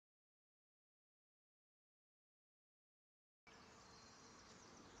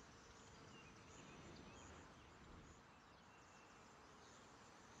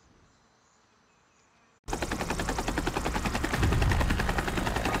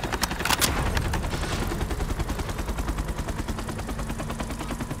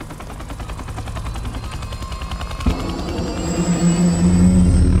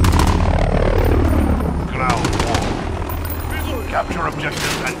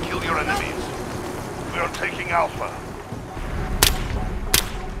Kill your enemies. We are taking Alpha.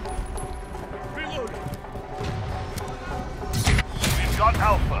 Reloading. We've got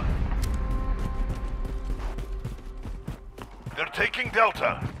Alpha. They're taking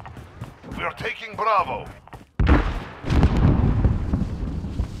Delta. We are taking Bravo.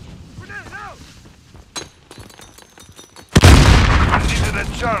 Grenade out! We needed at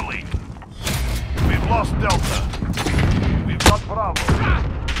Charlie. We've lost Delta. We've got Bravo.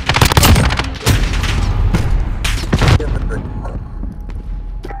 Infantry.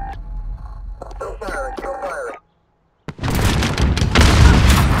 Still firing, still firing.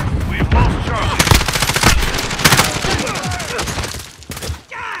 We've lost Charlie.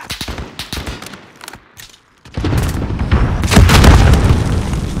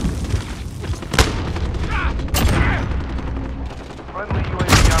 Friendly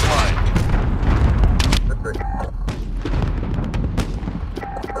UAV online. Infantry.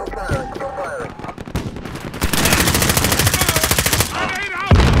 Still firing, still firing. Grenade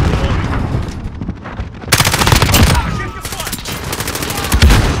out! Get your foot!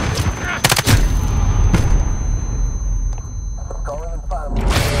 Calling in fire.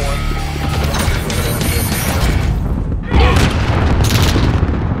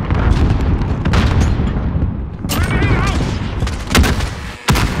 Grenade out!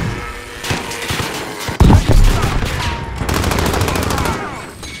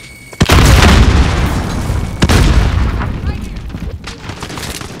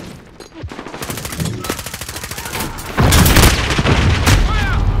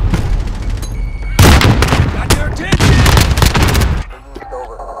 Got your attention! East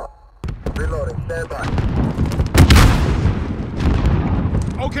over. Reloading, stand by.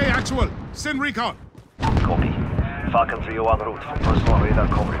 Okay, actual. Send recon. Copy. Falcon 301 en route for personal radar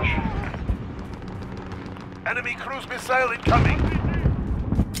coverage. Enemy cruise missile incoming.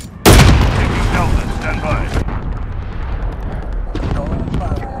 Taking Delta. Stand by. Calling in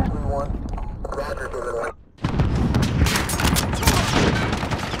fire, 3-1. Roger, David.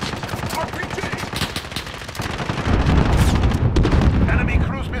 RPG! Enemy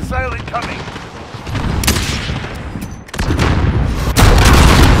cruise missile incoming.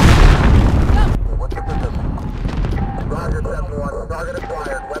 What's the position? Roger, 7-1. Target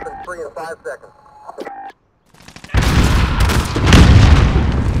acquired. Weapon free in 5 seconds.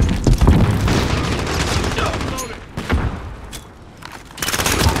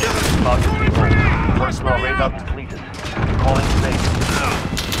 Falcon 301. Personal radar depleted. Calling space.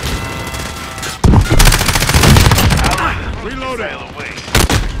 Reloading. Missile away.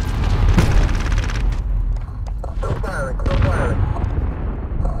 Still firing, still firing.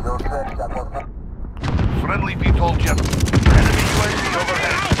 06, got one. Friendly VTOL jet. Enemy UAV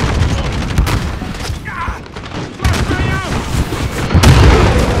overhead.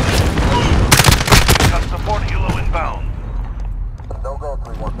 Got support helo inbound. No go,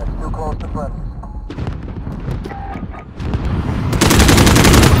 3-1. That's too close to friendlies.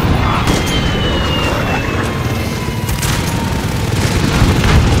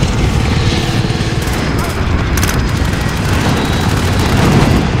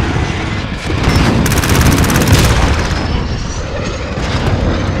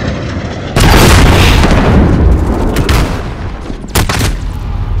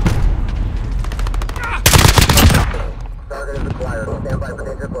 Target is acquired. Stand by for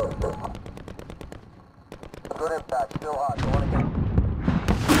danger close. Good impact. Still hot. Going again.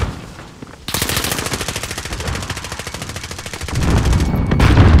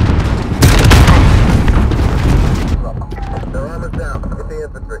 Their armor's down. Get the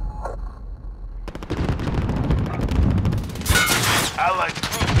infantry. Allied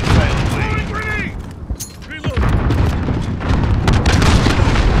cruise missile away. Grenade! Reloading!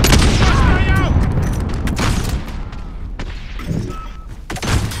 Stay out!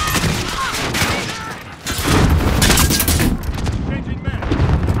 Changing man.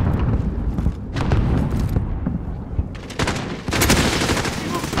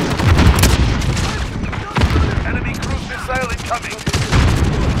 Enemy cruise missile incoming.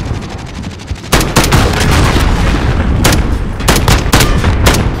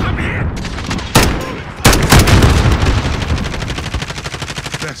 I'm here!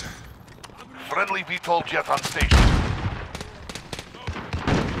 Better. Friendly VTOL jet on station.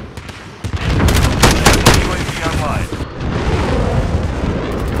 UAV online.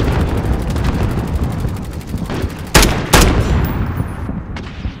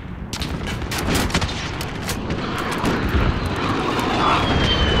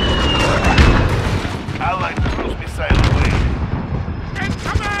 Allied cruise missile away.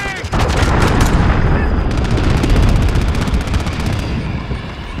 Incoming!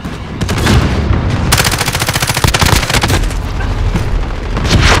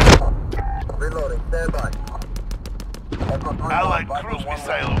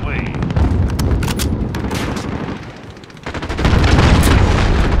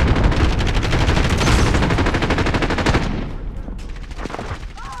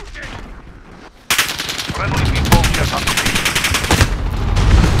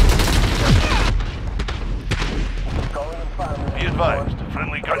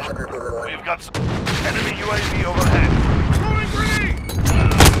 Roger, Team in 1. We've got some enemy UAV overhead. Throwing grenade!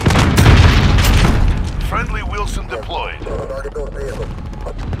 Friendly Wilson deployed. Target those vehicles.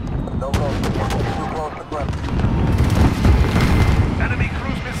 No go. Too close to threat. Enemy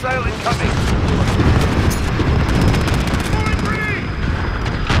cruise missile incoming. Throwing grenade!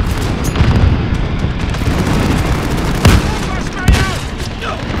 Flashbang out!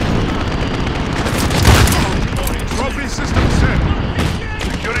 Trophy system set.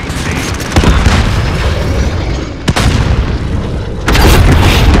 Securing C.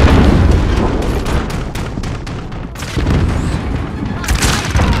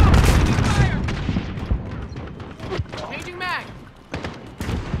 Changing mag.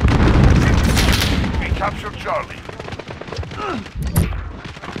 We captured Charlie.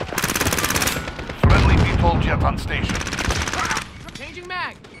 Friendly VTOL jet on station. Changing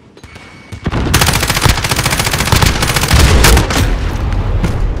mag.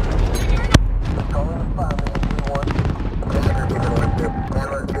 Calling the family in 3-1. Roger, Team in 1.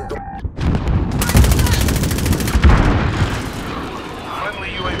 Cameras visual. Friendly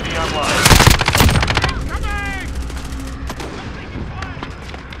UAV online. Coming!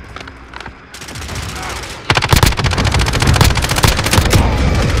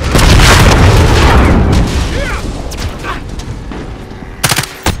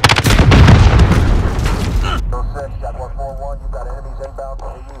 No 6, Jaguar 4-1. You've got enemies inbound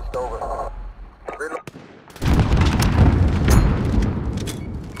from the east. Over. Reload.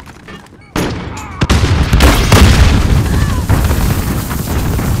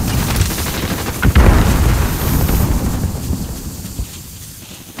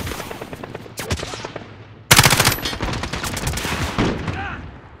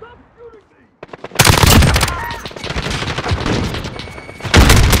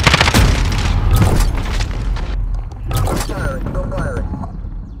 Firing, still firing.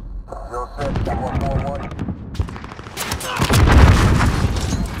 06, Jaguar 4-1.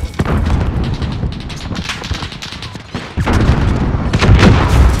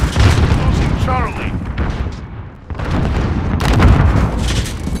 Losing Charlie.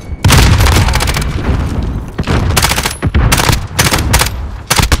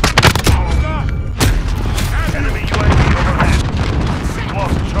 Enemy UAV overhead. We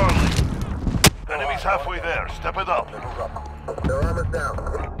lost Charlie. Enemy's halfway there. Step it up. Missiles up. Their armor's down.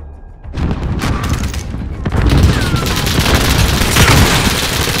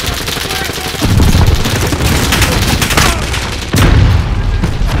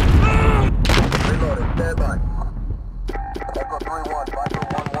 Reloading, stand by. Echo 3-1, Viper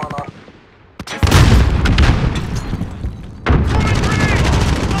 1-1 on.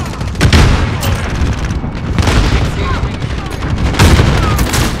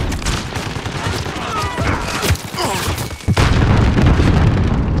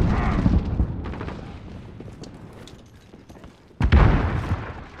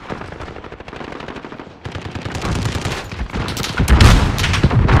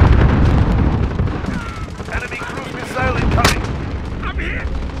 Enemy cruise missile incoming. I'm here!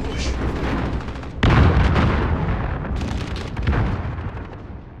 Push!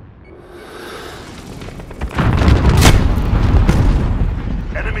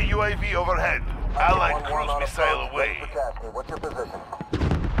 Enemy UAV overhead. Allied cruise missile away. What's your position?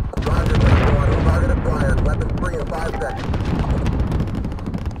 Roger, Viper 1. Target acquired. Weapons free in 5 seconds.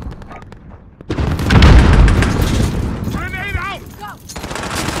 Grenade out! Go.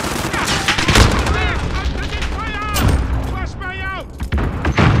 I'm taking fire! Flashbang out!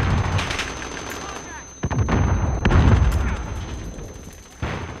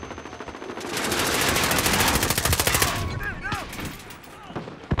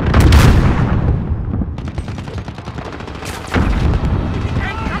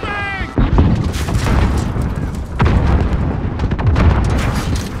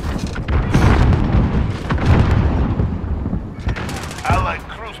 Allied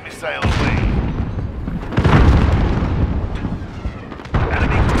cruise missile away.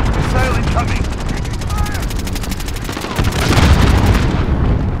 Enemy cruise missile incoming.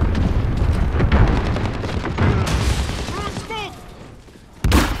 Throwing smoke!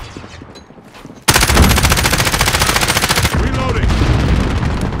 Reloading!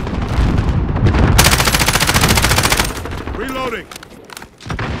 Reloading!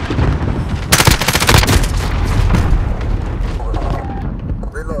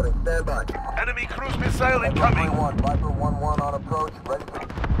 Reloading, stand by. Enemy cruise missile Echo incoming. 3-1, Viper 1-1 on approach. Ready for...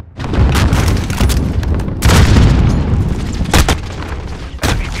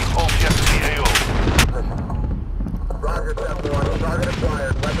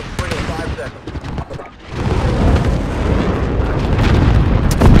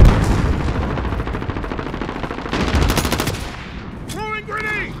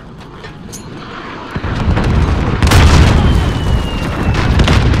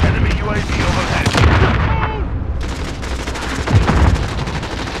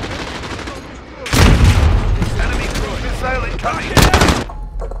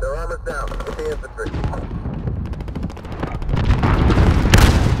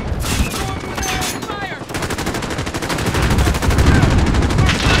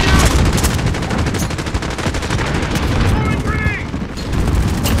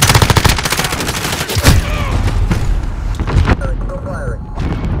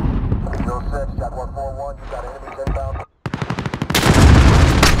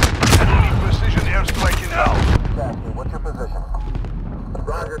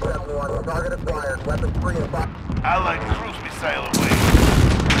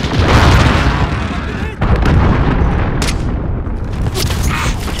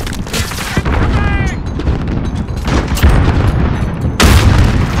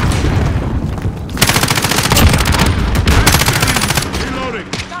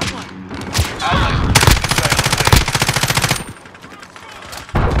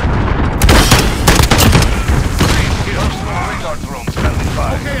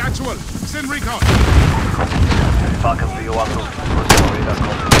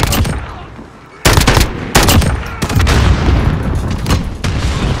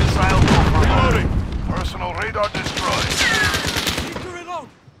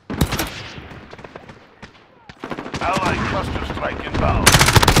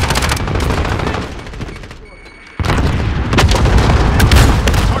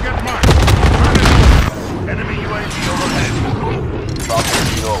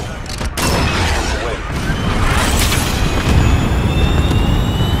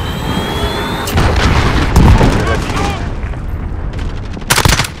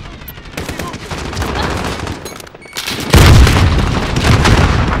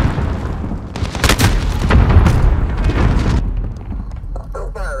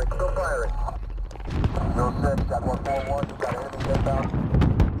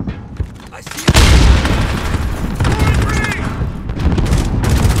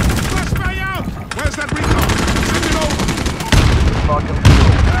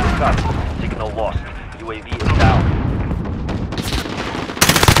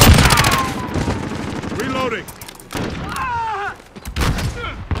 Reloading.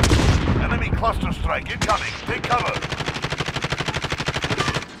 Enemy cluster strike incoming. Take cover.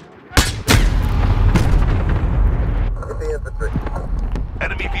 Get the infantry.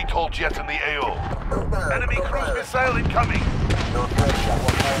 Enemy VTOL jet in the AO. Still firing. Enemy Still cruise firing. missile incoming. No threat. Got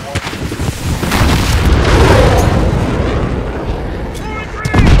 141.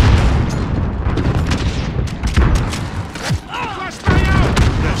 Flashbang out.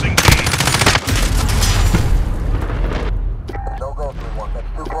 Losing B. No go, 3-1. That's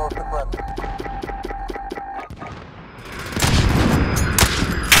too close to friendly.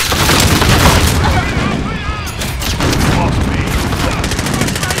 Lost B.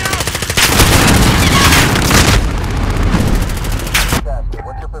 Fantastic.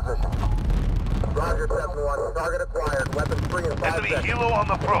 What's your position? Roger, 7-1. Target acquired. Weapons free in 5 Enemy seconds. helo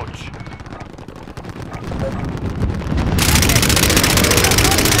on approach.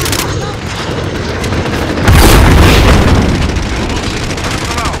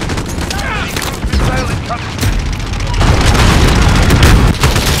 Around. Enemy cruise missile incoming.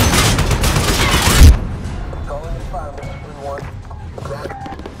 Calling in fire, Mr. 3-1. Roger.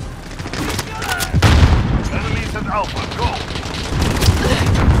 Enemies at Alpha. Go.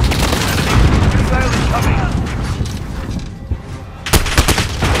 Enemy cruise missile incoming.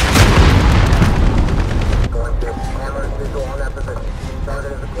 Going to hammer and visual on that position.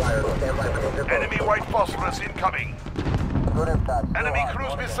 Target is acquired. Stand by for danger. Enemy white phosphorus incoming. Good impact. Still Enemy high.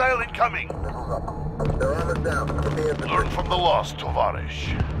 cruise missile incoming. Missiles up. They're almost down. Get the infantry. Learn from the loss,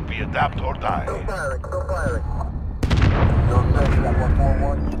 Tovarish. Be adapt or Still die. firing. Still firing. No sense. Got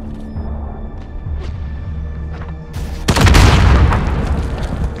 141.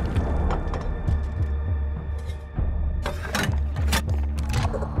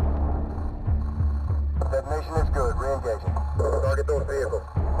 Detonation is good. Re-engaging. Target those vehicles.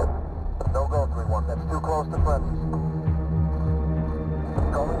 No go, 3-1. That's too close to friendlies.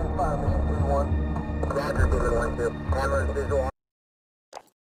 Calling in fire, Mission 3-1. Roger, 1-2. Hammer and visual on